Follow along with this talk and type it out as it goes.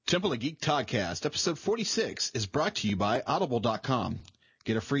Temple of Geek Podcast, episode 46, is brought to you by Audible.com.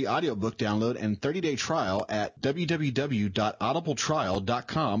 Get a free audiobook download and 30-day trial at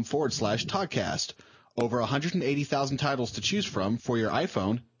www.audibletrial.com/Toddcast. Over 180,000 titles to choose from for your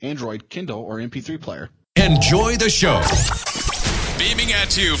iPhone, Android, Kindle, or MP3 player. Enjoy the show. Beaming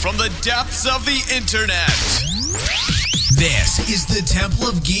at you from the depths of the internet. This is the Temple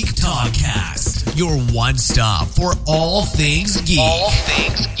of Geek Podcast, your one stop for all things geek. All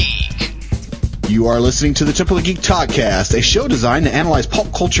things geek. You are listening to the Temple of Geek Podcast, a show designed to analyze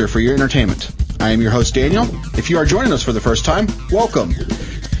pulp culture for your entertainment. I am your host, Daniel. If you are joining us for the first time, welcome.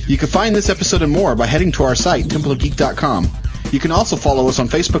 You can find this episode and more by heading to our site, templeofgeek.com. You can also follow us on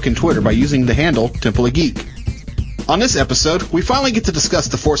Facebook and Twitter by using the handle Temple of Geek. On this episode, we finally get to discuss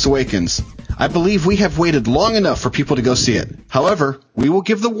The Force Awakens. I believe we have waited long enough for people to go see it. However, we will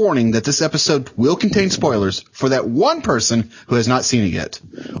give the warning that this episode will contain spoilers for that one person who has not seen it yet.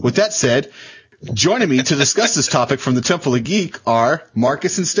 With that said, joining me to discuss this topic from the Temple of Geek are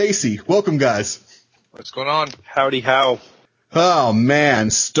Marcus and Stacy. Welcome, guys. What's going on? Howdy how. Oh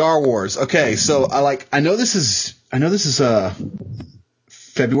man, Star Wars. Okay, so I know this is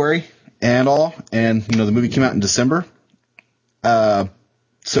February and all, and the movie came out in December.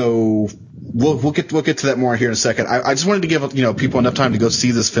 So we'll get to that more here in a second. I just wanted to give people enough time to go see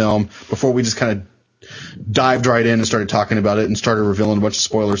this film before we just kind of dived right in and started talking about it and started revealing a bunch of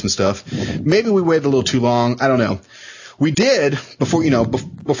spoilers and stuff. Maybe we waited a little too long. I don't know. We did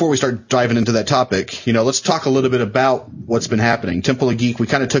before we start diving into that topic. Let's talk a little bit about what's been happening. Temple of Geek, we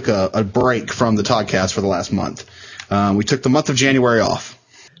kind of took a break from the Toddcast for the last month. We took the month of January off.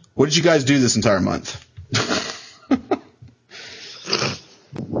 What did you guys do this entire month?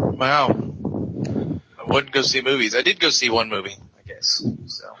 Wow. I wouldn't go see movies. I did go see one movie, I guess.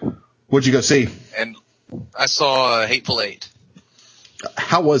 So. What'd you go see? And I saw Hateful Eight.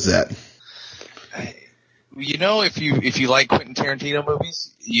 How was that? If you like Quentin Tarantino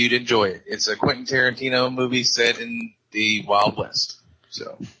movies, you'd enjoy it. It's a Quentin Tarantino movie set in the Wild West.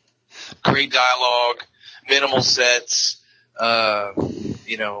 So, great dialogue, minimal sets,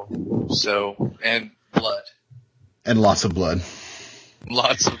 and blood. And lots of blood.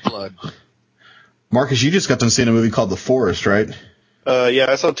 Lots of blood. Marcus, you just got done seeing a movie called The Forest, right? Yeah,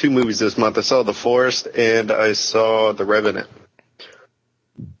 I saw two movies this month. I saw The Forest and I saw The Revenant.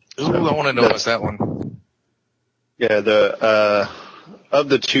 Ooh, I want to know what's that one. Yeah, of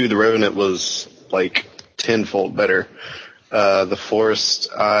the two, The Revenant was like tenfold better. The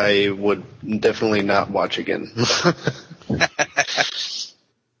Forest, I would definitely not watch again.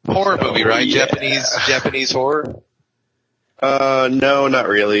 Horror movie, right? Yeah. Japanese horror? No, not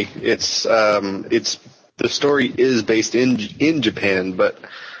really. It's the story is based in Japan, but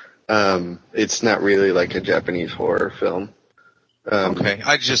it's not really like a Japanese horror film. Okay.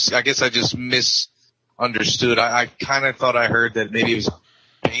 I guess I just misunderstood. I kind of thought I heard that maybe it was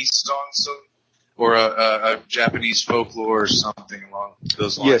based on or a Japanese folklore or something along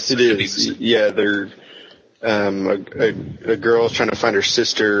those lines. Yes, it is. Yeah, they're a girl's trying to find her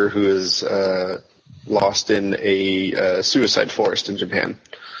sister who is lost in a suicide forest in Japan.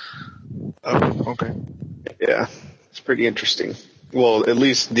 Oh, okay. Yeah, it's pretty interesting. Well, at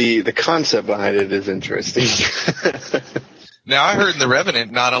least the concept behind it is interesting. Now, I heard in The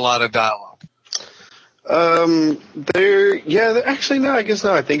Revenant not a lot of dialogue. Actually, no, I guess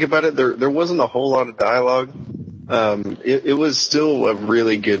now I think about it, there wasn't a whole lot of dialogue. It was still a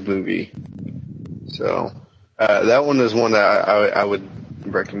really good movie. So, that one is one that I would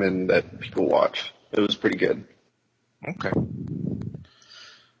recommend that people watch. It was pretty good. Okay.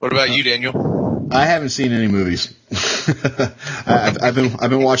 What about you, Daniel? I haven't seen any movies. I've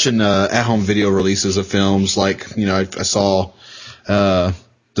been watching at-home video releases of films. Like, I saw The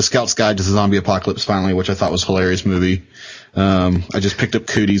Scout's Guide to the Zombie Apocalypse finally, which I thought was a hilarious movie. I just picked up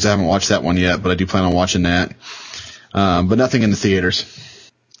Cooties. I haven't watched that one yet, but I do plan on watching that. But nothing in the theaters.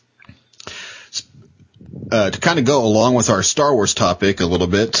 To kind of go along with our Star Wars topic a little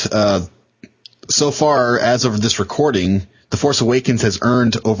bit, so far, as of this recording, The Force Awakens has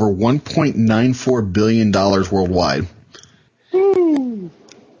earned over $1.94 billion worldwide. Woo.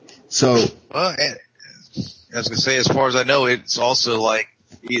 So, I was going to say, as far as I know, it's also like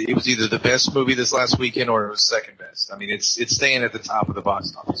it was either the best movie this last weekend or it was second best. I mean, it's staying at the top of the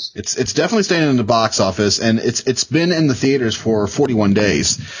box office. It's definitely staying in the box office, and it's been in the theaters for 41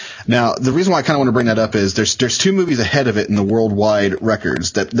 days. Now, the reason why I kind of want to bring that up is there's two movies ahead of it in the worldwide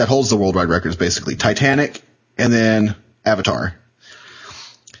records that holds the worldwide records, basically. Titanic and then Avatar.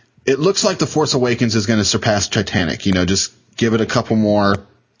 It looks like The Force Awakens is going to surpass Titanic. Just give it a couple more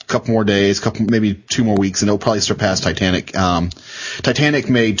couple more days, maybe 2 more weeks, and it'll probably surpass Titanic. Titanic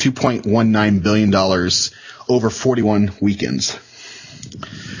made $2.19 billion over 41 weekends.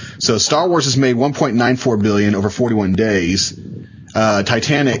 So Star Wars has made $1.94 billion over 41 days.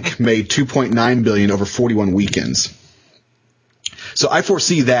 Titanic made $2.9 billion over 41 weekends. So I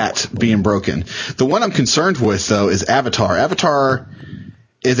foresee that being broken. The one I'm concerned with, though, is Avatar. Avatar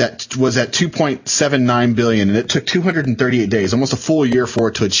was at $2.79 billion, and it took 238 days, almost a full year for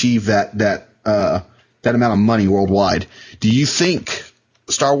it to achieve that amount of money worldwide. Do you think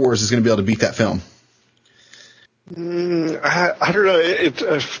Star Wars is going to be able to beat that film? I don't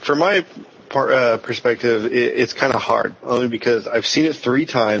know. From my perspective, it's kind of hard, only because I've seen it 3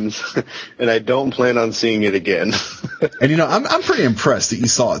 times, and I don't plan on seeing it again. And I'm pretty impressed that you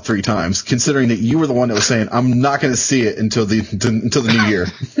saw it 3 times, considering that you were the one that was saying, I'm not going to see it until the new year.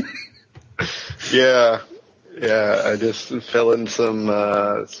 Yeah, I just fell in some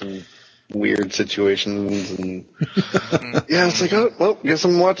weird situations, and yeah, it's like, oh, well, guess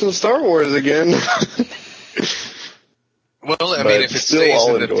I'm watching Star Wars again. Well, I mean, if it stays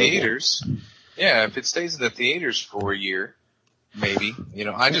in the theaters, if it stays in the theaters for a year, maybe, you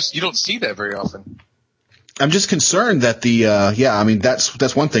don't see that very often. I'm just concerned that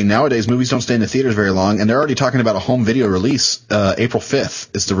that's one thing. Nowadays, movies don't stay in the theaters very long, and they're already talking about a home video release. April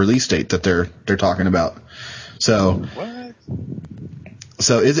 5th is the release date that they're talking about. So, what?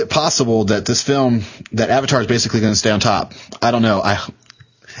 So is it possible that this film, that Avatar is basically going to stay on top? I don't know.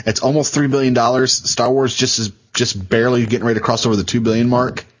 It's almost $3 billion. Star Wars just barely getting ready to cross over the $2 billion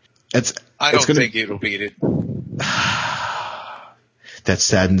mark. I don't think it'll beat it. That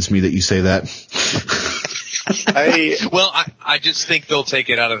saddens me that you say that. I just think they'll take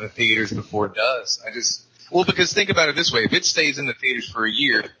it out of the theaters before it does. Because think about it this way: if it stays in the theaters for a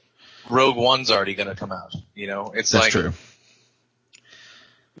year, Rogue One's already going to come out. That's true.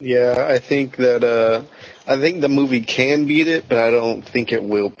 Yeah, I think the movie can beat it, but I don't think it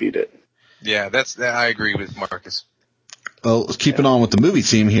will beat it. Yeah, I agree with Marcus. Well, keeping on with the movie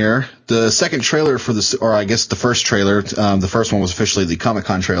theme here, the second trailer for or I guess the first trailer, the first one was officially the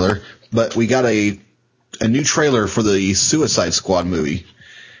Comic-Con trailer, but we got a new trailer for the Suicide Squad movie.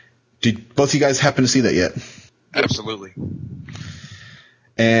 Did both of you guys happen to see that yet? Absolutely.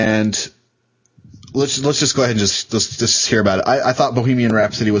 And let's just go ahead and just hear about it. I thought Bohemian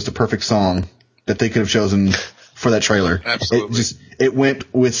Rhapsody was the perfect song that they could have chosen for that trailer. Absolutely. It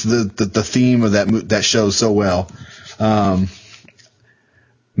went with the theme of that show so well. Man,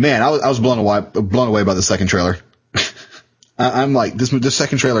 I was blown away by the second trailer. I'm like, this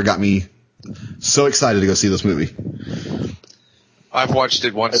second trailer got me so excited to go see this movie. I've watched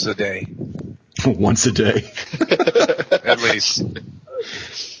it once a day. Once a day. At least.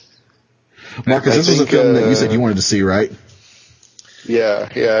 Marcus, this was a film that you said you wanted to see, right? Yeah,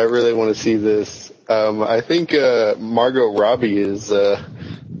 I really want to see this. I think Margot Robbie is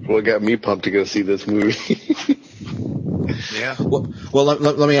what got me pumped to go see this movie. Yeah. Well,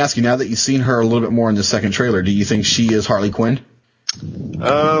 let me ask you, now that you've seen her a little bit more in the second trailer, do you think she is Harley Quinn?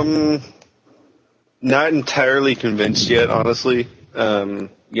 Not entirely convinced yet, honestly.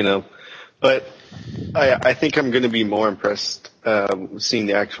 But I think I'm going to be more impressed seeing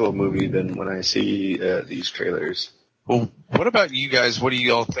the actual movie than when I see these trailers. Well, what about you guys? What do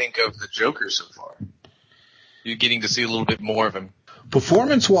you all think of the Joker so far? You're getting to see a little bit more of him.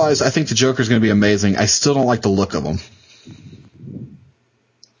 Performance-wise, I think the Joker's going to be amazing. I still don't like the look of him.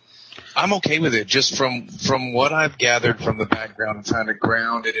 I'm okay with it, just from what I've gathered from the background and trying to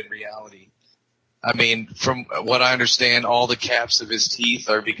ground it in reality. I mean, from what I understand, all the caps of his teeth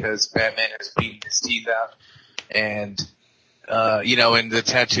are because Batman has beaten his teeth out. And, and the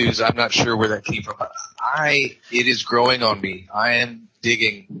tattoos, I'm not sure where that came from. It is growing on me. I am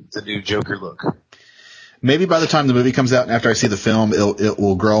digging the new Joker look. Maybe by the time the movie comes out and after I see the film, it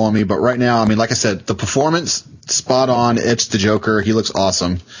will grow on me. But right now, I mean, like I said, the performance, spot on. It's the Joker. He looks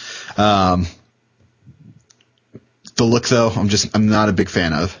awesome. The look, though, I'm not a big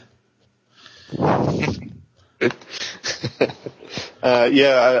fan of.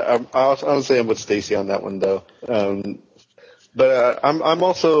 I'll say I'm with Stacy on that one, though. But I'm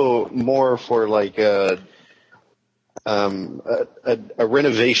also more for like a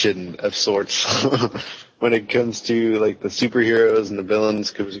renovation of sorts when it comes to like the superheroes and the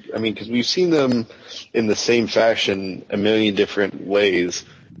villains, because we've seen them in the same fashion a million different ways,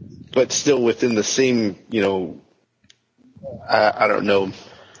 but still within the same, I don't know,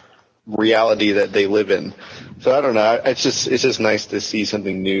 reality that they live in. So I don't know. It's just nice to see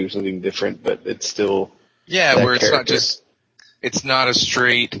something new, something different, but it's still where it's character. It's not a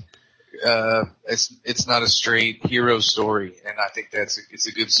straight it's not a straight hero story, and I think it's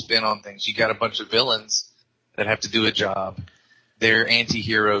a good spin on things. You got a bunch of villains that have to do a job. They're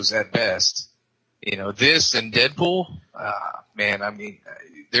anti-heroes at best. You know, this and Deadpool, man, I mean,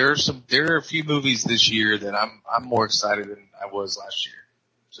 there are a few movies this year that I'm more excited than I was last year.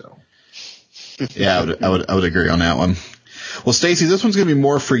 So. Yeah, I would agree on that one. Well, Stacy, this one's going to be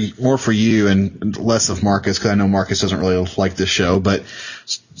more for you and less of Marcus, because I know Marcus doesn't really like this show. But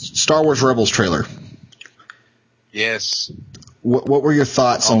Star Wars Rebels trailer. Yes. What were your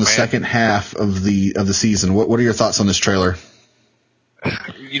thoughts on the second half of the season? What are your thoughts on this trailer?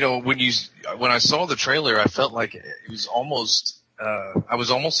 You know, when I saw the trailer, I felt like it was almost I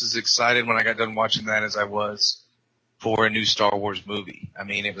was almost as excited when I got done watching that as I was for a new Star Wars movie. I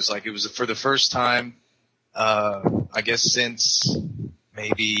mean, it was for the first time, I guess since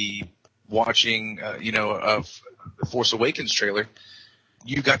maybe watching, of the Force Awakens trailer,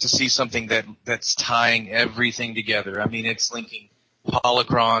 you got to see something that's tying everything together. I mean, it's linking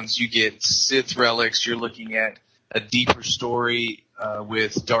holocrons, you get Sith relics, you're looking at a deeper story,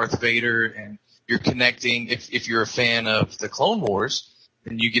 with Darth Vader, and you're connecting, if you're a fan of the Clone Wars,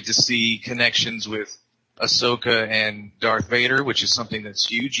 then you get to see connections with Ahsoka and Darth Vader, which is something that's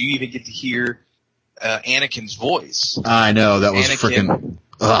huge. You even get to hear Anakin's voice. I know, that was freaking.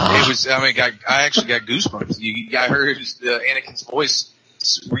 It was. I mean, I actually got goosebumps. I heard Anakin's voice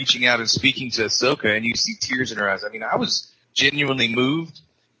reaching out and speaking to Ahsoka, and you see tears in her eyes. I mean, I was genuinely moved,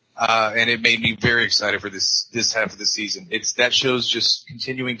 and it made me very excited for this half of the season. That show's just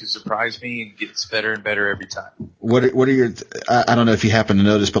continuing to surprise me and gets better and better every time. What are your? I don't know if you happen to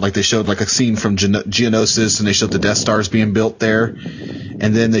notice, but like they showed like a scene from Geonosis, and they showed the Death Stars being built there,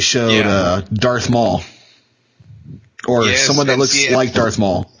 and then they showed Darth Maul, or someone that looks like Darth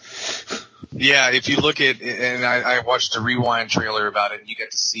Maul. Yeah, if you look at, and I watched a rewind trailer about it, and you got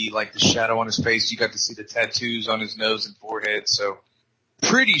to see like the shadow on his face, you got to see the tattoos on his nose and forehead, so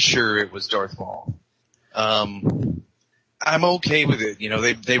pretty sure it was Darth Maul. I'm okay with it. You know,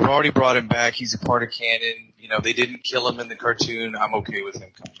 they've already brought him back. He's a part of canon. You know, they didn't kill him in the cartoon. I'm okay with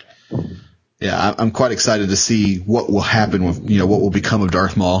him coming back. Yeah, I'm quite excited to see what will happen with, what will become of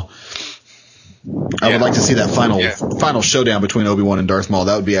Darth Maul. I would like to see that final showdown between Obi-Wan and Darth Maul.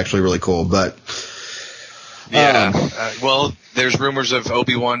 That would be actually really cool. But well, there's rumors of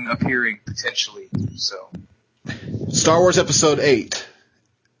Obi-Wan appearing potentially. So, Star Wars Episode 8.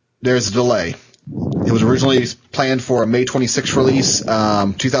 There's a delay. It was originally planned for a May 26th release,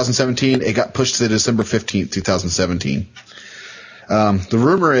 2017. It got pushed to December 15th, 2017. The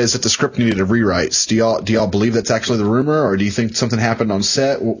rumor is that the script needed a rewrite. Do y'all believe that's actually the rumor, or do you think something happened on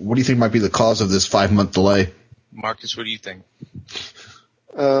set? What do you think might be the cause of this 5-month delay? Marcus, what do you think?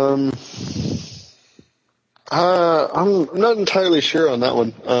 I'm not entirely sure on that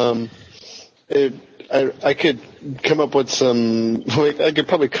one. I could come up with I could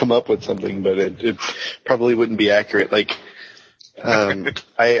probably come up with something, but it probably wouldn't be accurate. Like,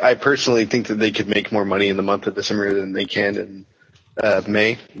 I personally think that they could make more money in the month of December than they can in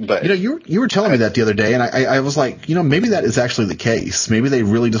May. But you were telling me that the other day, and I was like, maybe that is actually the case. Maybe they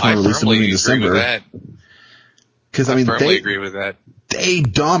really just want to release the movie in December. Because I firmly agree with that. They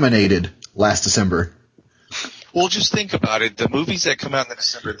dominated last December. Well, just think about it. The movies that come out in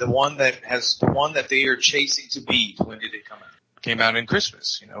December, the one that they are chasing to beat. When did it come out? Came out in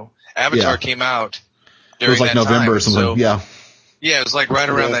Christmas. Avatar came out during that time. It was like November or something. So, yeah, it was like right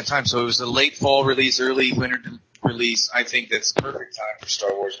around that time. So it was a late fall release, early winter release. I think that's the perfect time for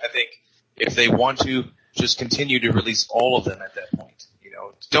Star Wars. I think if they want to, just continue to release all of them at that point.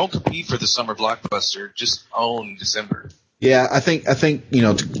 Don't compete for the summer blockbuster. Just own December. Yeah, I think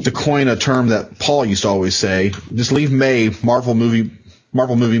to coin a term that Paul used to always say, just leave May Marvel movie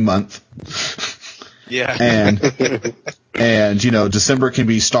month. Yeah. And December can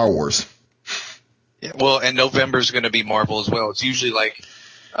be Star Wars. Yeah, well, and November is going to be Marvel as well. It's usually like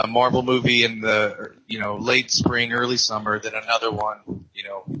a Marvel movie in the late spring, early summer, then another one.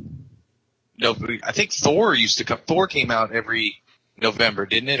 I think Thor came out every November,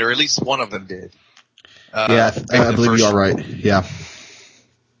 didn't it? Or at least one of them did. I believe you are right. Yeah.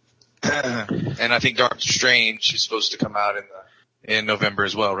 And I think Doctor Strange is supposed to come out in November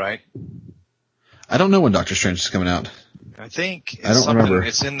as well, right? I don't know when Doctor Strange is coming out. I think I don't remember.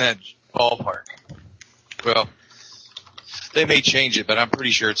 It's in that ballpark. Well, they may change it, but I'm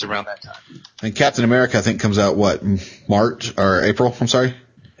pretty sure it's around that time. And Captain America, I think, comes out March or April? I'm sorry.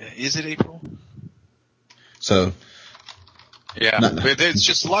 Is it April? So. Yeah, but there's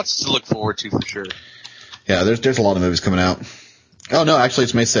just lots to look forward to for sure. Yeah, there's a lot of movies coming out. Oh, no, actually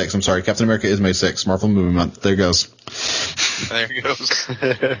it's May 6th. I'm sorry. Captain America is May 6th. Marvel movie month. There it goes. There it goes.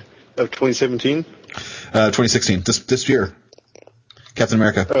 Of 2017? 2016. This year. Captain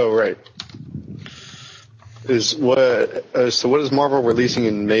America. Oh, right. So what is Marvel releasing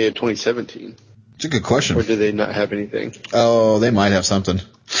in May of 2017? It's a good question. Or do they not have anything? Oh, they might have something.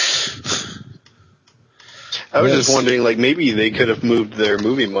 I was just wondering, like, maybe they could have moved their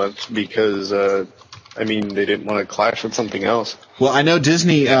movie month because, they didn't want to clash with something else. Well, I know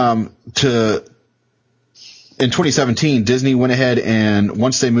Disney, in 2017, Disney went ahead and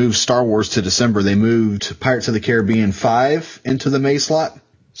once they moved Star Wars to December, they moved Pirates of the Caribbean 5 into the May slot.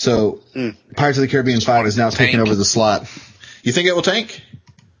 So Pirates of the Caribbean 5 is now taking over the slot. You think it will tank?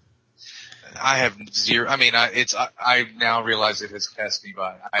 I have zero. I mean, I now realize it has passed me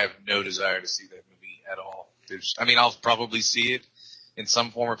by. I have no desire to see that movie at all. I'll probably see it in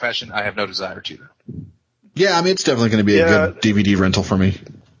some form or fashion. I have no desire to, though. Yeah, I mean, it's definitely going to be a good DVD rental for me.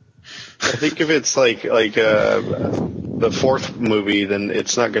 I think if it's like the fourth movie, then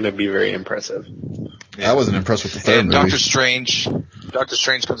it's not going to be very impressive. Yeah. I wasn't impressed with the third movie. Doctor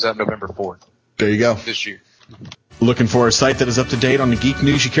Strange comes out November 4th. There you go. This year. Looking for a site that is up to date on the geek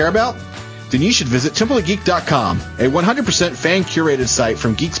news you care about? Then you should visit TempleOfGeek.com, a 100% fan-curated site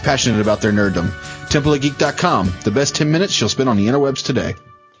from geeks passionate about their nerddom. TempleOfGeek.com, the best 10 minutes you'll spend on the interwebs today.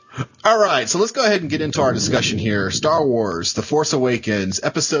 All right, so let's go ahead and get into our discussion here. Star Wars, The Force Awakens,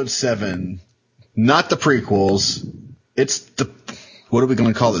 Episode 7. Not the prequels. It's the, what are we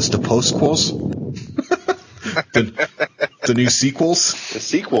going to call this? The postquels? the new sequels? The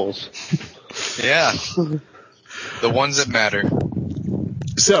sequels. Yeah. The ones that matter.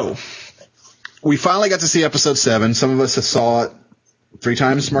 So, we finally got to see Episode 7. Some of us have saw it 3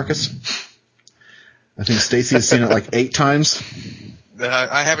 times, Marcus. I think Stacy has seen it like 8 times.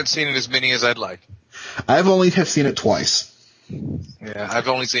 I haven't seen it as many as I'd like. I've only have seen it twice. Yeah, I've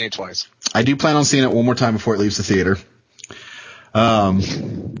only seen it twice. I do plan on seeing it one more time before it leaves the theater. I'm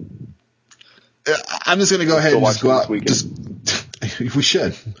just going to go ahead and just go out. We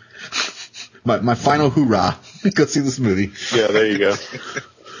should. My final hoorah. Go see this movie. Yeah, there you go.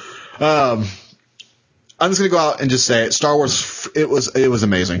 I'm just going to go out and just say it. Star Wars, it was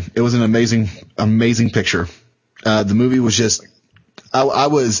amazing. It was an amazing picture. The movie was just, I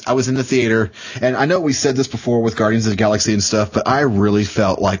was in the theater, and I know we said this before with Guardians of the Galaxy and stuff, but I really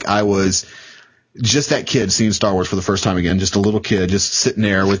felt like I was just that kid seeing Star Wars for the first time again, just a little kid just sitting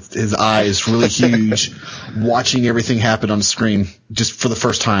there with his eyes really huge, watching everything happen on the screen just for the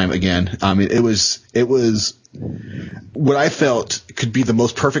first time again. I mean, it was what I felt could be the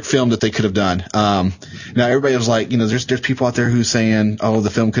most perfect film that they could have done. Now everybody was like, there's people out there who's saying, oh, the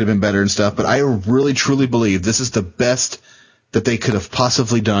film could have been better and stuff, but I really truly believe this is the best that they could have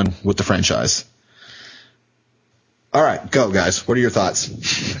possibly done with the franchise. All right, go guys. What are your thoughts?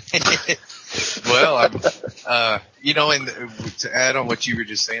 Well, and to add on what you were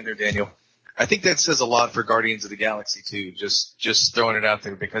just saying there, Daniel, I think that says a lot for Guardians of the Galaxy too. Just throwing it out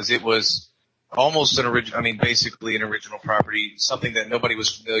there because it was almost basically an original property, something that nobody was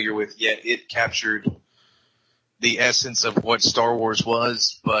familiar with, yet it captured the essence of what Star Wars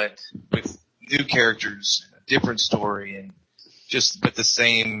was, but with new characters, a different story, and but the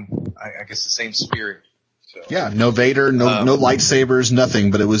same spirit. So, yeah, no Vader, no lightsabers, nothing,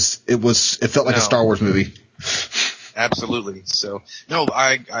 but it felt like a Star Wars movie. Absolutely. So, no,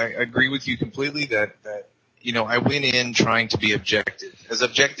 I agree with you completely that I went in trying to be objective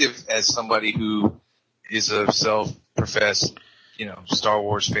as somebody who is a self-professed, Star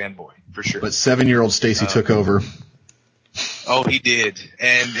Wars fanboy, for sure. But 7-year-old Stacy took over. Oh, he did.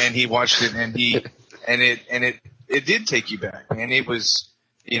 And he watched it and it did take you back, man. It was,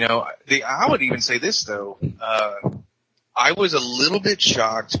 I would even say this though, I was a little bit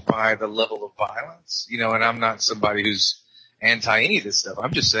shocked by the level of violence, and I'm not somebody who's anti any of this stuff.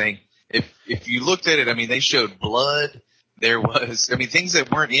 I'm just saying, if you looked at it, they showed blood. There was, things that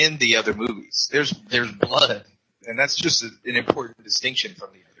weren't in the other movies. There's blood, and that's just an important distinction from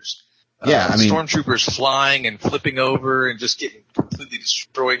the others. Yeah, stormtroopers flying and flipping over and just getting completely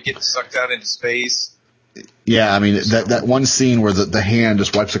destroyed, getting sucked out into space. Yeah, that one scene where the hand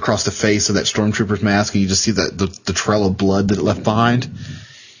just wipes across the face of that stormtrooper's mask, and you just see the trail of blood that it left behind.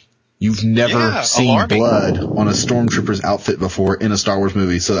 You've never seen alarming blood on a stormtrooper's outfit before in a Star Wars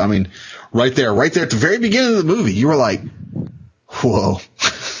movie. So, right there at the very beginning of the movie, you were like, whoa,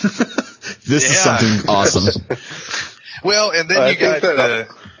 this is something awesome. Well, and then you got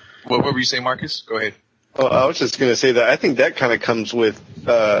what were you saying, Marcus? Go ahead. Oh, I was just going to say that I think that kind of comes with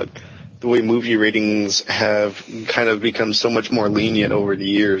the way movie ratings have kind of become so much more lenient over the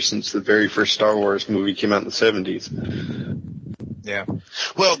years since the very first Star Wars movie came out in the 70s. Yeah.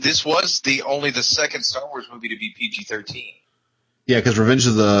 Well, this was only the second Star Wars movie to be PG-13. Yeah, because Revenge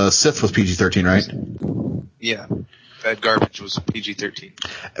of the Sith was PG-13, right? Yeah. That garbage was PG-13.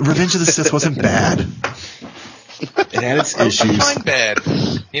 Revenge of the Sith wasn't bad. It had its issues. Fine bad.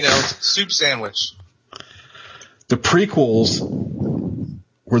 You know, soup sandwich. The prequels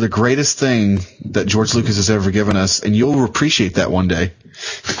were the greatest thing that George Lucas has ever given us, and you'll appreciate that one day.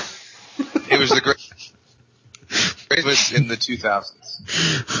 It was the greatest in the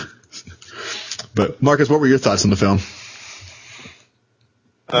 2000s. But, Marcus, what were your thoughts on the film?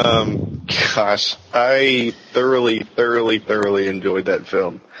 Gosh, I thoroughly enjoyed that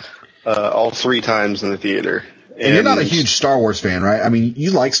film. All 3 times in the theater. And you're not a huge Star Wars fan, right? I mean,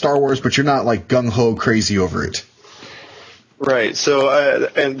 you like Star Wars, but you're not like gung-ho crazy over it. Right. So,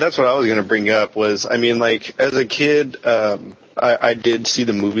 and that's what I was going to bring up was, I mean, like, as a kid, I did see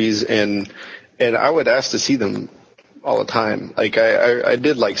the movies and I would ask to see them all the time. Like, I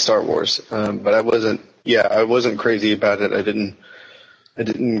did like Star Wars, but I wasn't crazy about it. I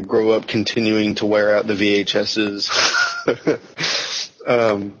didn't grow up continuing to wear out the VHSs.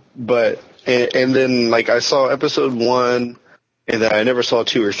 But then like I saw episode 1 and then I never saw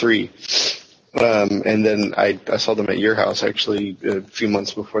 2 or 3. And then I saw them at your house actually a few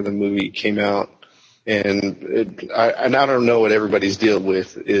months before the movie came out. And I don't know what everybody's deal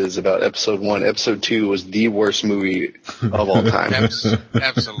with is about episode 1. Episode 2 was the worst movie of all time.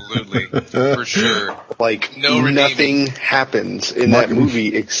 Absolutely. For sure. Like, nothing happens in that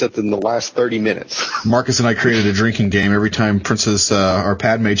movie except in the last 30 minutes. Marcus and I created a drinking game. Every time Princess, or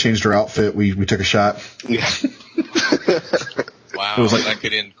Padme changed her outfit, we took a shot. Yeah. Wow, that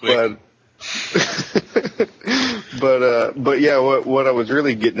could end quick. But yeah, what I was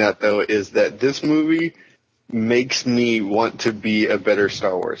really getting at though is that this movie makes me want to be a better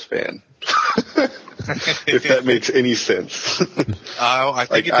Star Wars fan. If that makes any sense. I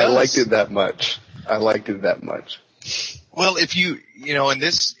think it does. I liked it that much. Well, if you know, and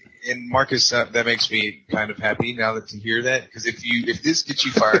Marcus, that makes me kind of happy now to hear that, because if this gets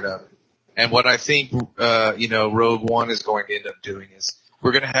you fired up, and what I think, Rogue One is going to end up doing is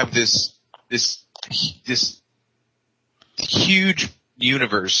we're going to have this huge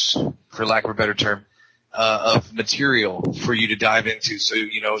universe, for lack of a better term, of material for you to dive into. So,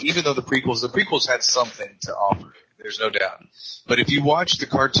 even though the prequels had something to offer, there's no doubt. But if you watch the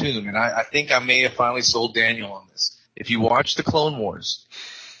cartoon, and I think I may have finally sold Daniel on this, if you watch the Clone Wars,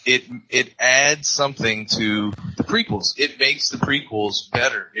 it adds something to the prequels. It makes the prequels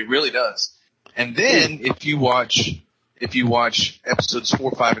better. It really does. And then if you watch episodes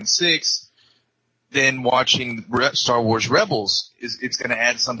 4, 5, and 6, then watching Star Wars Rebels it's going to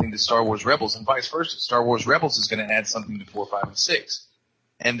add something to Star Wars Rebels, and vice versa. Star Wars Rebels is going to add something to 4, 5, and 6.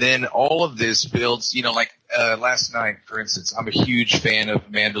 And then all of this builds, last night, for instance, I'm a huge fan of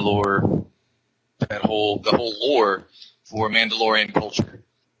Mandalore, the whole lore for Mandalorian culture.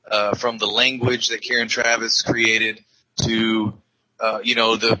 From the language that Karen Travis created to,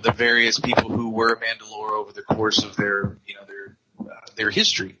 the various people who were Mandalore over the course of their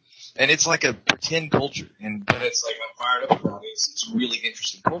history. And it's like a pretend culture, but it's like I'm fired up about it. It's a really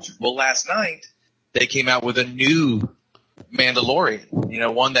interesting culture. Well, last night they came out with a new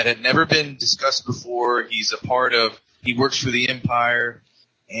Mandalorian, one that had never been discussed before. He works for the Empire.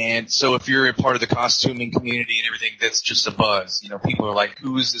 And so if you're a part of the costuming community and everything, that's just a buzz. People are like,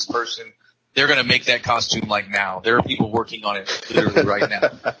 who is this person? They're going to make that costume like now. There are people working on it literally right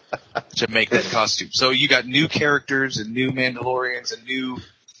now to make that costume. So you got new characters and new Mandalorians and new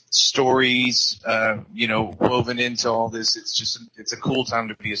stories, woven into all this. It's a cool time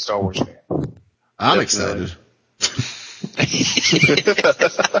to be a Star Wars fan. I'm excited.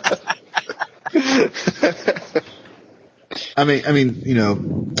 I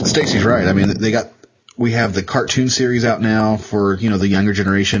mean, Stacy's right. I mean, we have the cartoon series out now for, the younger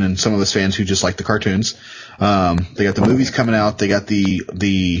generation and some of us fans who just like the cartoons. They got the movies coming out. They got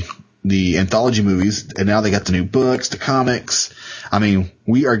the anthology movies, and now they got the new books, the comics. I mean,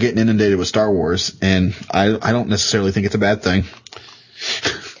 we are getting inundated with Star Wars, and I don't necessarily think it's a bad thing.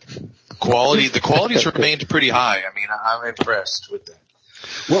 The quality's remained pretty high. I mean, I'm impressed with that.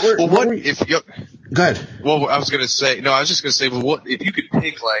 Go ahead. Well, I was just going to say, what if you could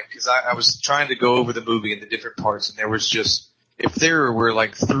pick, because I was trying to go over the movie and the different parts, and there was just, if there were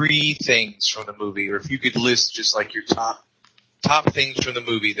like 3 things from the movie, or if you could list just like your top things from the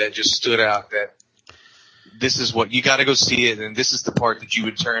movie that just stood out, that this is what you got to go see it, and this is the part that you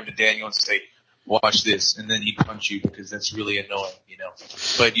would turn to Daniel and say, watch this, and then he'd punch you because that's really annoying,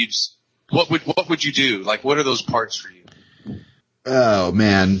 But what would you do? Like, what are those parts for you? Oh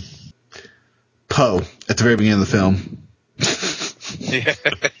man, Poe at the very beginning of the film. Yeah.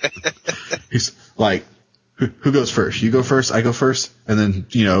 He's like, who goes first? You go first, I go first, and then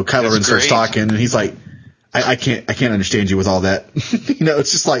Kylo Ren starts talking, and he's like, I can't understand you with all that.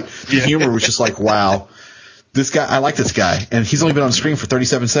 It's just like the humor was just like, wow, this guy, I like this guy, and he's only been on screen for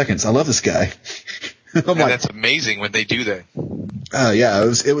 37 seconds. I love this guy. That's amazing when they do that. Yeah,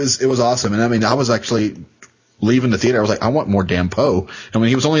 it was awesome, and I mean, I was actually leaving the theater. I was like, I want more damn Poe. I mean,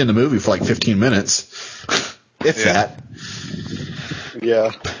 he was only in the movie for like 15 minutes, if that.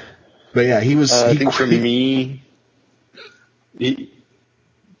 Yeah. But yeah, he was. I think for me, what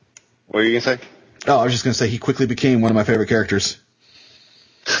were you gonna say? Oh, I was just gonna say he quickly became one of my favorite characters.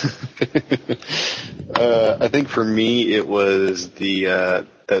 I think for me it was the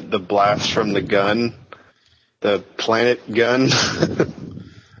blast from the gun, the planet gun.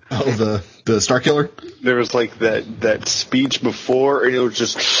 Oh, the Star Killer. There was like that speech before, and it was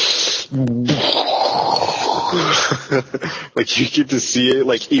just like you get to see it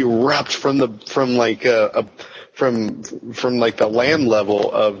like erupt from the land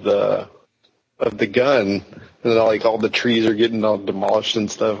level of the gun, and like all the trees are getting all demolished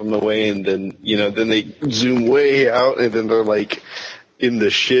and stuff on the way, and then then they zoom way out, and then they're like in the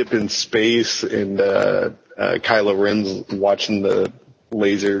ship in space, and Kylo Ren's watching the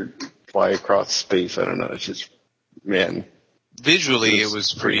laser fly across space. I don't know. It's just, man. Visually, it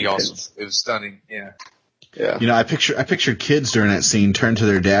was pretty awesome. It was stunning. Yeah. Yeah. I pictured kids during that scene turn to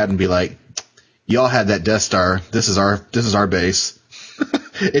their dad and be like, "Y'all had that Death Star. This is our base.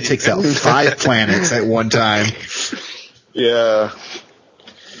 It takes out 5 planets at one time." Yeah.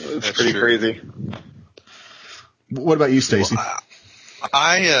 It's pretty crazy. What about you, Stacy?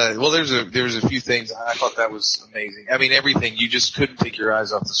 Well, there was a few things I thought that was amazing. I mean, everything, you just couldn't take your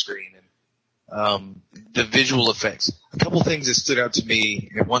eyes off the screen. And the visual effects. A couple things that stood out to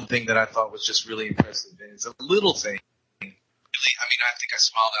me, and one thing that I thought was just really impressive, and it's a little thing. Really, I mean, I think I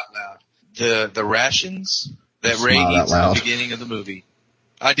smiled out loud. The rations that Rey eats at the beginning of the movie.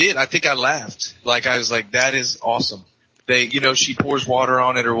 I did. I think I laughed. Like, I was like, that is awesome. They, she pours water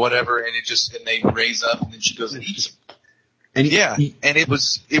on it or whatever, and and they raise up, and then she goes and eats them. And and it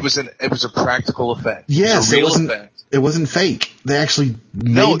was a practical effect. Yes, it wasn't fake. They actually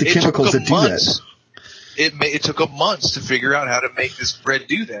made the chemicals that do that. It took them months to figure out how to make this bread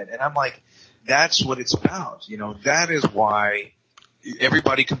do that. And I'm like, that's what it's about. That is why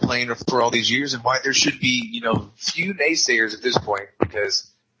everybody complained for all these years, and why there should be, few naysayers at this point,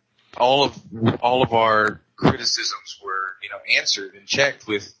 because all of our criticisms were, answered and checked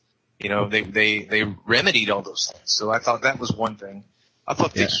with, they remedied all those things. So I thought that was one thing. I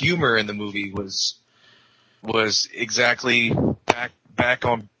thought the humor in the movie was exactly back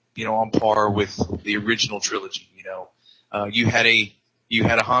on, on par with the original trilogy. You had a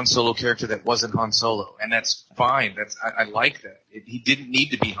Han Solo character that wasn't Han Solo, and that's fine. I like that. He didn't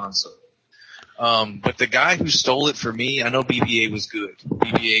need to be Han Solo. But the guy who stole it for me, I know BB-8 was good.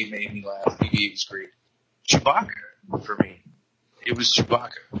 BB-8 made me laugh. BB-8 was great. Chewbacca, for me. It was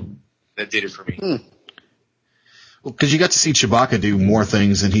Chewbacca that did it for me. Well, because you got to see Chewbacca do more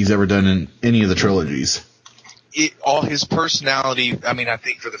things than he's ever done in any of the trilogies. All his personality, I mean, I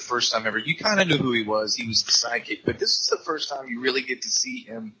think for the first time ever, you kind of knew who he was. He was the sidekick. But this is the first time you really get to see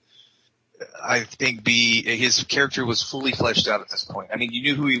him, I think, his character was fully fleshed out at this point. I mean, you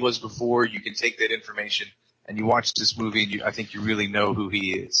knew who he was before. You can take that information, and you watch this movie, and I think you really know who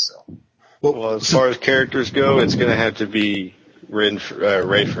he is. So. Well, as far as characters go, it's going to have to be Rey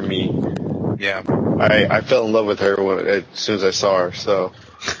for me. Yeah. I fell in love with her as soon as I saw her, so.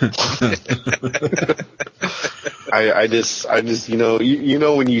 I just, when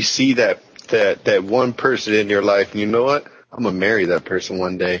you see that one person in your life, and you know what? I'm going to marry that person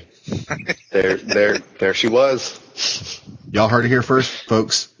one day. There she was. Y'all heard it here first,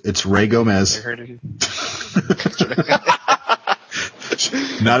 folks. It's Rey Gomez. I heard it.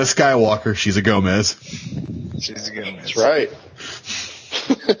 Not a Skywalker. She's a Gomez. She's a Gomez. That's right.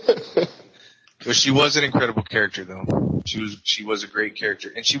 But she was an incredible character, though. She was a great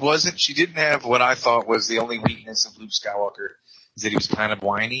character, and she didn't have what I thought was the only weakness of Luke Skywalker, is that he was kind of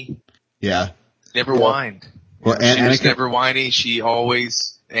whiny. Yeah. Never whined. Well, she was never whiny. She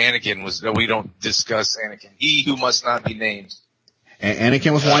always. Anakin was. We don't discuss Anakin. He who must not be named.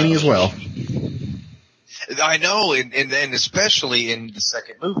 Anakin was whiny as well. I know, and especially in the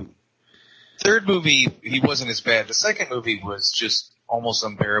second movie. Third movie, he wasn't as bad. The second movie was just almost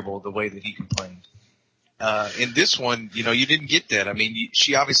unbearable, the way that he complained. In this one, you didn't get that. I mean,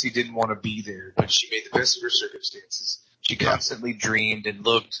 she obviously didn't want to be there, but she made the best of her circumstances. She constantly dreamed and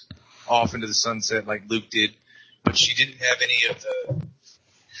looked off into the sunset like Luke did, but she didn't have any of the...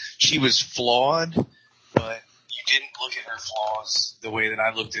 She was flawed, but you didn't look at her flaws the way that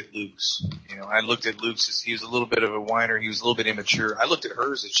I looked at Luke's. You know, I looked at Luke's as he was a little bit of a whiner. He was a little bit immature. I looked at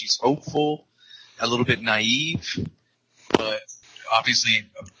hers as she's hopeful, a little bit naive, but obviously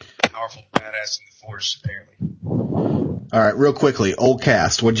a powerful badass in the Force, apparently. All right, real quickly, old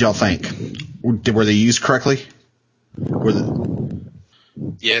cast. What did y'all think? Were they used correctly?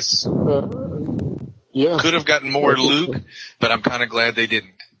 Yes. Yeah. Could have gotten more Luke, but I'm kind of glad they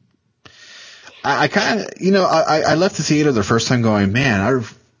didn't. I kind of, I left the theater the first time going, man, I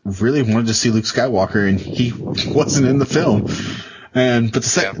really wanted to see Luke Skywalker, and he wasn't in the film. But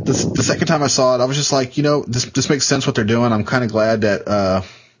the second time I saw it, I was just like, this makes sense what they're doing. I'm kind of glad that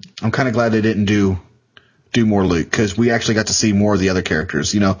they didn't do more Luke, because we actually got to see more of the other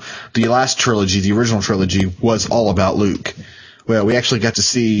characters. The last trilogy, the original trilogy, was all about Luke. Well, we actually got to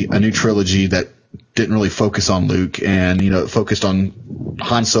see a new trilogy that didn't really focus on Luke, and it focused on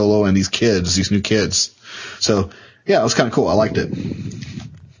Han Solo and these new kids. So yeah, it was kind of cool. I liked it.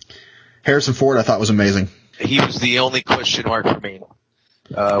 Harrison Ford, I thought, was amazing. He was the only question mark for me.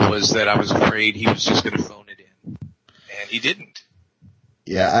 Was that I was afraid he was just going to phone it in, and he didn't.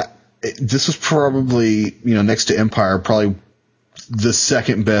 Yeah, this was probably, next to Empire, probably the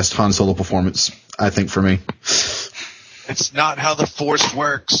second best Han Solo performance, I think, for me. It's not how the Force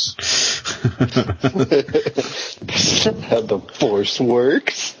works. That's not how the Force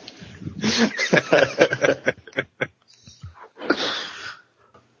works.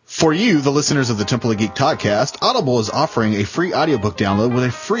 For you, the listeners of the Temple of Geek podcast, Audible is offering a free audiobook download with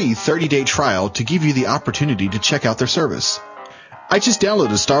a free 30-day trial to give you the opportunity to check out their service. I just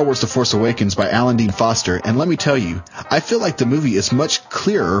downloaded Star Wars The Force Awakens by Alan Dean Foster, and let me tell you, I feel like the movie is much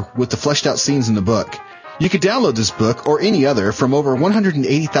clearer with the fleshed out scenes in the book. You could download this book or any other from over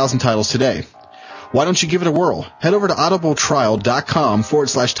 180,000 titles today. Why don't you give it a whirl? Head over to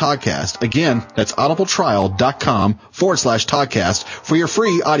audibletrial.com/Toddcast. Again, that's audibletrial.com/Toddcast for your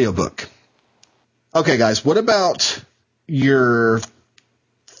free audiobook. Okay, guys, what about your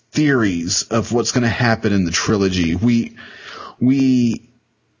theories of what's going to happen in the trilogy? We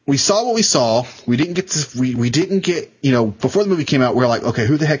saw what we saw. We didn't get this. We didn't get, before the movie came out, we were like, okay,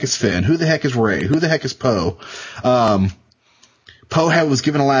 who the heck is Finn? Who the heck is Rey? Who the heck is Poe? Poe was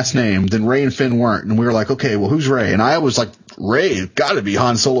given a last name, then Rey and Finn weren't, and we were like, okay, well, who's Rey? And I was like, Rey got to be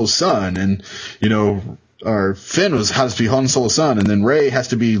Han Solo's son, and or Finn has to be Han Solo's son, and then Rey has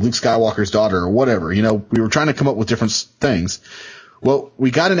to be Luke Skywalker's daughter, or whatever. We were trying to come up with different things. Well,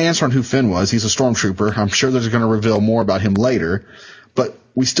 we got an answer on who Finn was. He's a stormtrooper. I'm sure they're going to reveal more about him later, but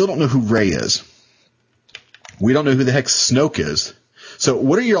we still don't know who Rey is. We don't know who the heck Snoke is. So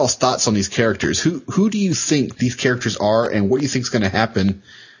what are your all's thoughts on these characters? Who do you think these characters are, and what do you think is going to happen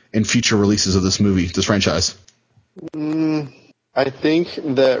in future releases of this franchise? I think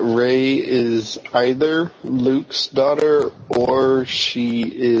that Rey is either Luke's daughter or she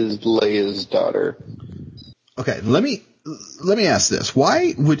is Leia's daughter. Okay, let me ask this.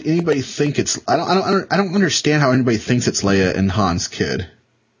 Why would anybody think it's I don't understand how anybody thinks it's Leia and Han's kid.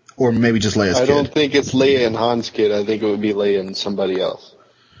 Or maybe just Leia's kid. I don't think it's Leia and Han's kid. I think it would be Leia and somebody else.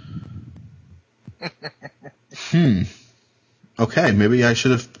 Okay, maybe I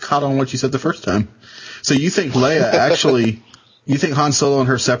should have caught on what you said the first time. So you think Leia actually, you think Han Solo and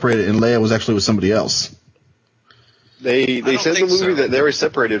her separated and Leia was actually with somebody else? They said in the movie that they were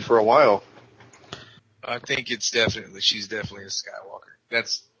separated for a while. I think she's definitely a Skywalker.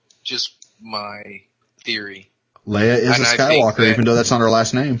 That's just my theory. Leia is a Skywalker, even though that's not her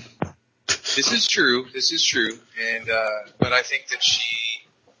last name. This is true. And, but I think that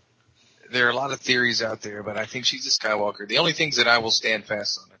there are a lot of theories out there, but I think she's a Skywalker. The only things that I will stand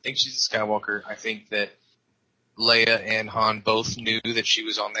fast on, I think she's a Skywalker. I think that Leia and Han both knew that she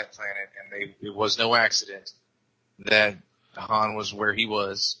was on that planet, and it was no accident that Han was where he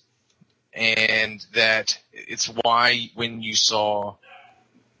was. And that it's why when you saw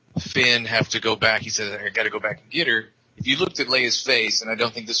Finn have to go back, he said, I gotta go back and get her. If you looked at Leia's face, and I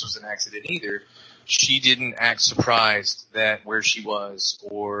don't think this was an accident either, she didn't act surprised that where she was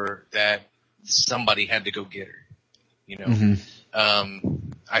or that somebody had to go get her.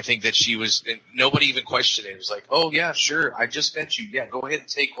 I think that she was, nobody even questioned it. It was like, oh yeah, sure, I just met you. Yeah, go ahead and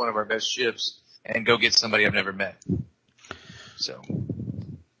take one of our best ships and go get somebody I've never met. So.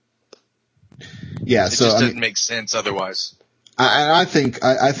 Yeah, it just doesn't make sense otherwise. I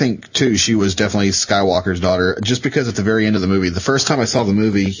think too, she was definitely Skywalker's daughter, just because at the very end of the movie, the first time I saw the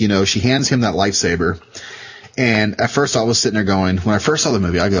movie, she hands him that lightsaber. And at first I was sitting there going, when I first saw the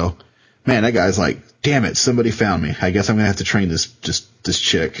movie, I go, man, that guy's like, damn it, somebody found me. I guess I'm going to have to train this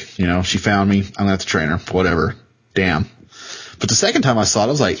chick. She found me. I'm going to have to train her. Whatever. Damn. But the second time I saw it, I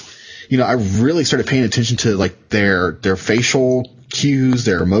was like, I really started paying attention to like their facial cues,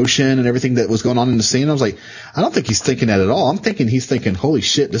 their emotion, and everything that was going on in the scene. I was like, I don't think he's thinking that at all. I'm thinking he's thinking, holy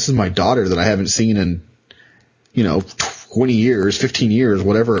shit, this is my daughter that I haven't seen in, 20 years, 15 years,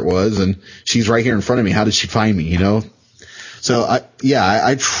 whatever it was, and she's right here in front of me. How did she find me, So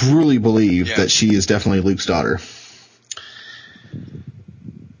I truly believe that she is definitely Luke's daughter.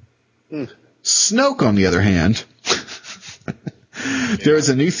 Snoke, on the other hand, there is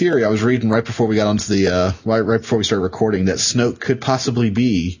a new theory I was reading right before we got onto the right before we started recording that Snoke could possibly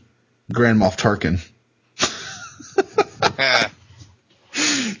be Grand Moff Tarkin.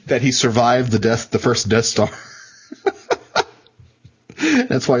 That he survived the first Death Star.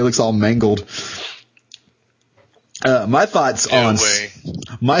 That's why he looks all mangled. My thoughts on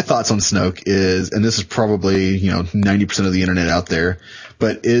Snoke is, and this is probably 90% of the internet out there,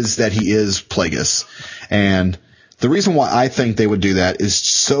 but is that he is Plagueis. And the reason why I think they would do that is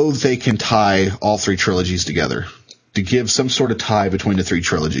so they can tie all three trilogies together, to give some sort of tie between the three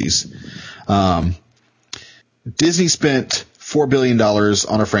trilogies. Disney spent $4 billion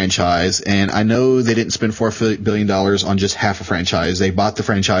on a franchise, and I know they didn't spend $4 billion on just half a franchise. They bought the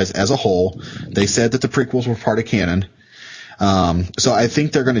franchise as a whole. They said that the prequels were part of canon. So I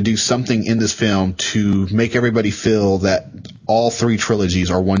think they're going to do something in this film to make everybody feel that all three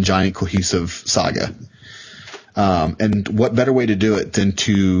trilogies are one giant cohesive saga. And what better way to do it than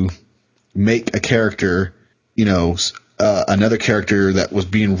to make a character, another character that was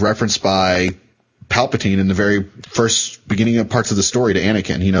being referenced by Palpatine in the very first beginning of parts of the story to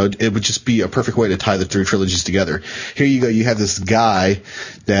Anakin. It would just be a perfect way to tie the three trilogies together. Here you go. You have this guy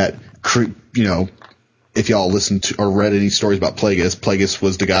that, if y'all listened to or read any stories about Plagueis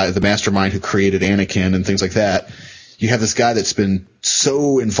was the mastermind who created Anakin and things like that. You have this guy that's been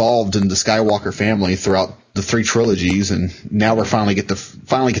so involved in the Skywalker family throughout the three trilogies, and now we're finally get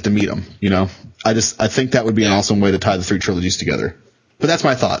to meet him. I think that would be an awesome way to tie the three trilogies together. But that's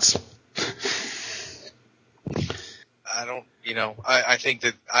my thoughts. I think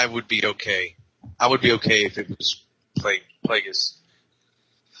that I would be okay. I would be okay if it was Plagueis.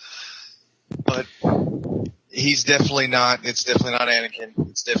 But it's definitely not Anakin.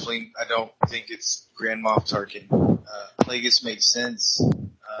 I don't think it's Grand Moff Tarkin. Plagueis makes sense.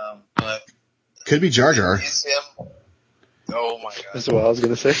 But could be Jar Jar. It's him. Oh my god. That's what I was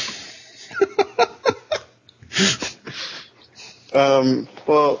going to say.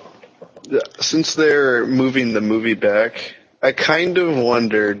 Well, since they're moving the movie back, I kind of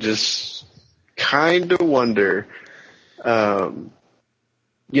wonder, all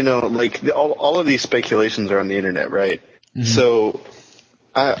of these speculations are on the internet, right? Mm-hmm. So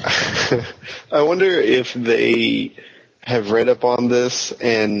I wonder if they have read up on this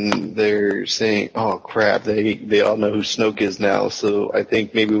and they're saying, oh crap, they all know who Snoke is now, so I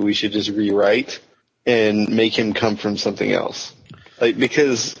think maybe we should just rewrite and make him come from something else.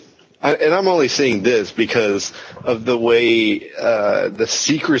 And I'm only saying this because of the way the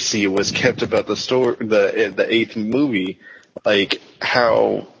secrecy was kept about the story, the eighth movie, like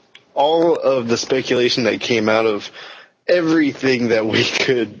how all of the speculation that came out of everything that we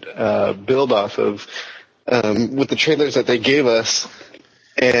could build off of with the trailers that they gave us,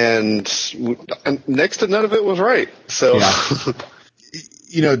 and next to none of it was right. So. Yeah.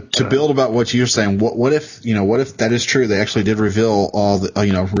 To build about what you're saying, what if that is true? They actually did reveal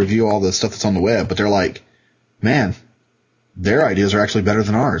review all the stuff that's on the web, but they're like, man, their ideas are actually better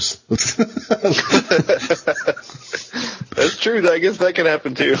than ours. That's true. I guess that could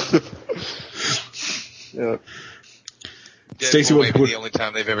happen too. Yeah. Stacey, would be the only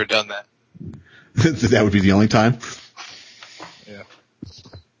time they've ever done that. That would be the only time.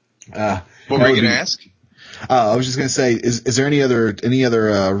 Yeah. What were you going to ask? I was just going to say, is there any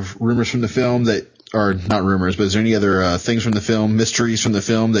other rumors from the film that, or not rumors, but is there any other things from the film, mysteries from the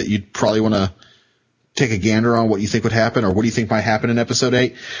film that you'd probably want to take a gander on what you think would happen, or what do you think might happen in Episode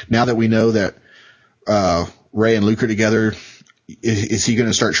 8? Now that we know that Rey and Luke are together, is he going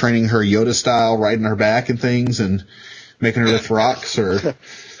to start training her Yoda style, riding her back and things, and making her lift rocks? Or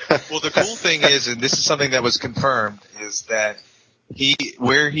well, the cool thing is, and this is something that was confirmed, is that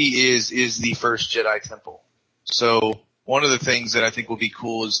where he is the first Jedi temple. So one of the things that I think will be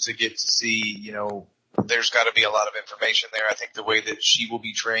cool is to get to see, there's got to be a lot of information there. I think the way that she will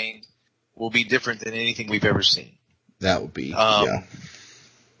be trained will be different than anything we've ever seen. That would be, yeah,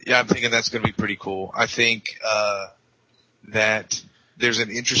 I'm thinking that's going to be pretty cool. I think that there's an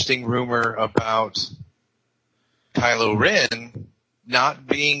interesting rumor about Kylo Ren not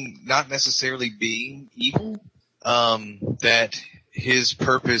necessarily being evil, that his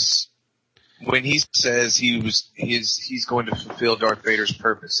purpose when he says he's going to fulfill Darth Vader's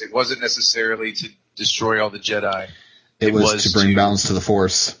purpose, it wasn't necessarily to destroy all the Jedi. It was to bring balance to the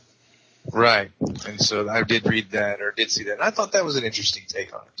Force. Right. And so I did read that, or did see that. And I thought that was an interesting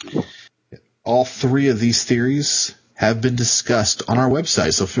take on it, too. All three of these theories have been discussed on our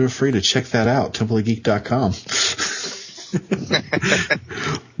website, so feel free to check that out, templeofgeek.com.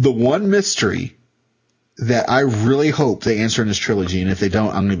 The one mystery that I really hope they answer in this trilogy, and if they don't,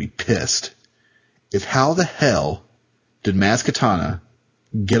 I'm going to be pissed, is how the hell did Maz Kanata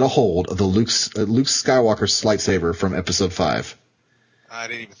get a hold of the Luke Skywalker's lightsaber from Episode 5? I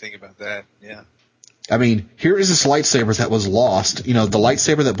didn't even think about that, yeah. I mean, here is this lightsaber that was lost, the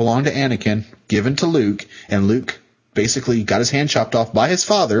lightsaber that belonged to Anakin, given to Luke, and Luke basically got his hand chopped off by his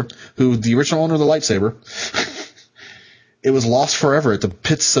father, who the original owner of the lightsaber. It was lost forever at the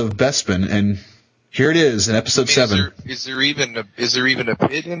pits of Bespin, and here it is in Episode 7. Is there even a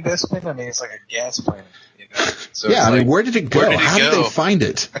pit in Bespin? I mean, it's like a gas planet, So yeah, I mean, where did it go? How did they find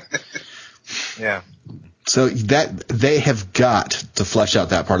it? Yeah. So that they have got to flesh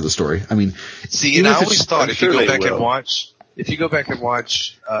out that part of the story. I mean, see, and I always thought if you go back and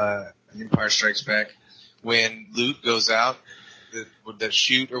watch Empire Strikes Back, when Luke goes out with that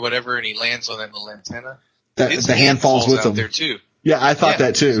chute or whatever, and he lands on that little antenna, the hand falls with him there too. Yeah, I thought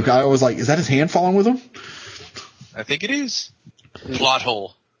that too. I was like, is that his hand falling with him? I think it is. Plot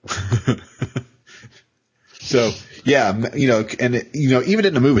hole. So yeah, and even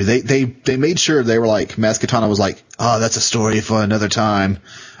in the movie, they made sure they were like, Maz Kanata was like, oh, that's a story for another time.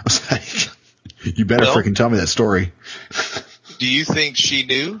 I was like, you better freaking tell me that story. Do you think she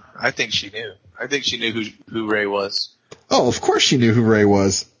knew? I think she knew. I think she knew who Rey was. Oh, of course she knew who Rey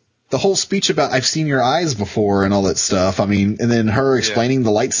was. The whole speech about I've seen your eyes before and all that stuff. I mean, and then her explaining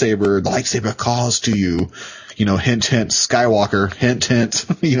the lightsaber calls to you, hint, hint, Skywalker, hint, hint.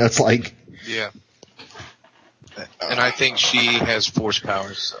 It's like. Yeah. And I think she has Force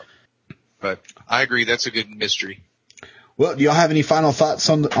powers. So. But I agree, that's a good mystery. Well, do y'all have any final thoughts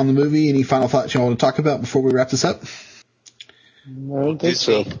on the movie? Any final thoughts y'all want to talk about before we wrap this up? I don't think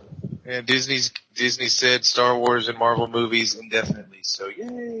so. And Disney said Star Wars and Marvel movies indefinitely, so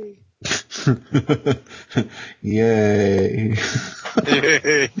yay. Yay.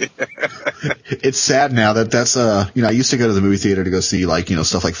 It's sad now that's I used to go to the movie theater to go see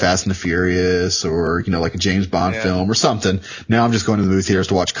stuff like Fast and the Furious or like a James Bond film or something. Now I'm just going to the movie theaters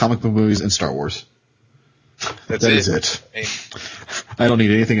to watch comic book movies and Star Wars. That is it. I don't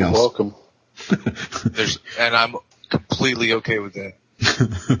need anything else. Welcome. And I'm completely okay with that.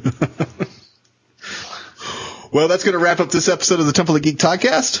 Well, that's going to wrap up this episode of the Temple of Geek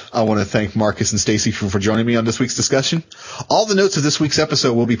Podcast. I want to thank Marcus and Stacy for joining me on this week's discussion. All the notes of this week's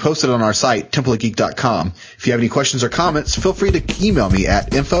episode will be posted on our site, templeofgeek.com. If you have any questions or comments, feel free to email me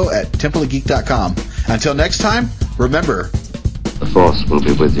at info@templeofgeek.com. Until next time, remember, the Force will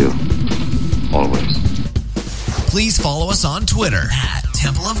be with you, always. Please follow us on Twitter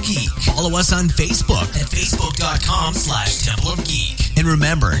 @Temple of Geek. Follow us on Facebook at facebook.com/Temple of Geek. And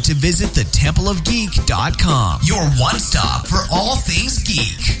remember to visit thetempleofgeek.com, your one stop for all things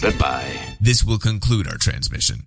geek. Goodbye. This will conclude our transmission.